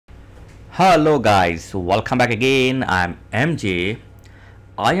Hello guys, welcome back again. I'm MJ.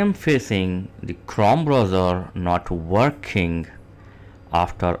 I am facing the Chrome browser not working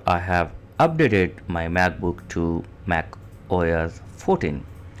after I have updated my MacBook to macOS 14.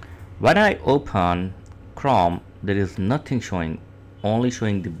 When I open Chrome, there is nothing showing, only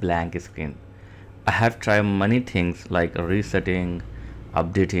showing the blank screen. I have tried many things like resetting,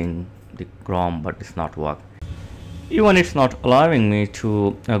 updating the Chrome, but it's not work. Even it's not allowing me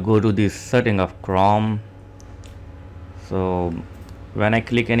to go to the setting of Chrome. So when I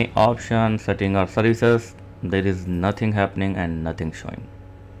click any option, setting or services, there is nothing happening and nothing showing.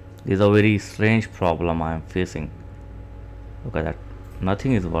 This is a very strange problem I am facing. Look at that,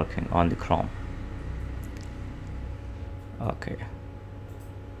 nothing is working on the Chrome. Okay,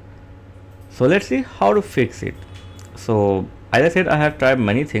 so let's see how to fix it. So as I said, I have tried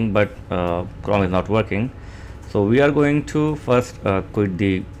many things, but Chrome is not working. So we are going to first quit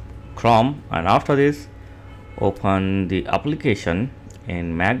the Chrome, and after this open the application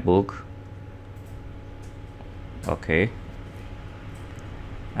in MacBook. Okay,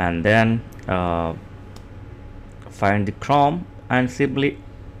 and then find the Chrome and simply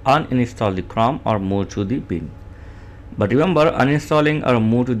uninstall the Chrome or move to the bin. But remember, uninstalling or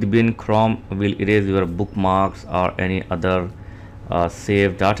move to the bin Chrome will erase your bookmarks or any other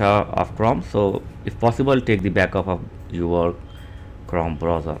save data of Chrome. So if possible, take the backup of your Chrome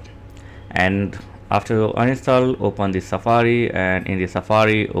browser, and after you uninstall, open the Safari, and in the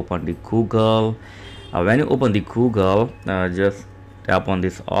Safari open the Google. When you open the Google, just tap on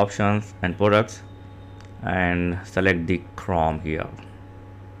these options and products and select the Chrome here,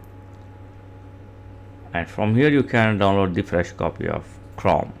 and from here you can download the fresh copy of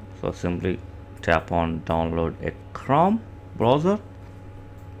Chrome. So simply tap on download a Chrome browser.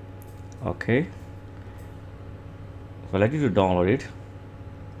 Okay, so let you to download it.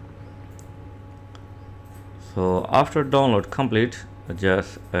 So after download complete,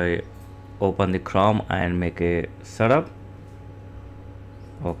 just open the Chrome and make a setup.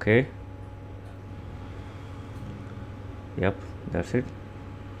 Okay, yep, that's it.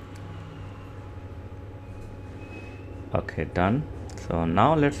 Okay, done. So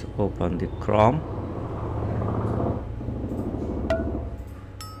now let's open the Chrome,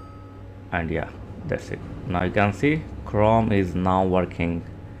 and yeah, that's it. Now you can see Chrome is now working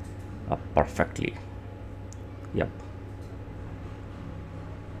perfectly. Yep.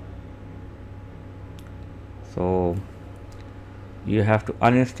 So you have to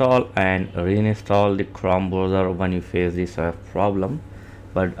uninstall and reinstall the Chrome browser when you face this problem.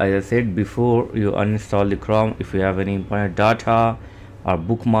 But as I said before, you uninstall the Chrome if you have any important data or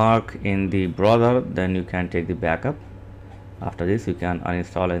bookmark in the browser, then you can take the backup. After this you can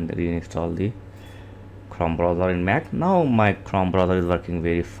uninstall and reinstall the Chrome browser in Mac. Now my Chrome browser is working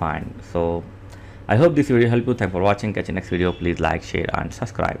very fine. So I hope this video helped you. Thanks for watching. Catch you next video. Please like, share and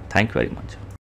subscribe. Thank you very much.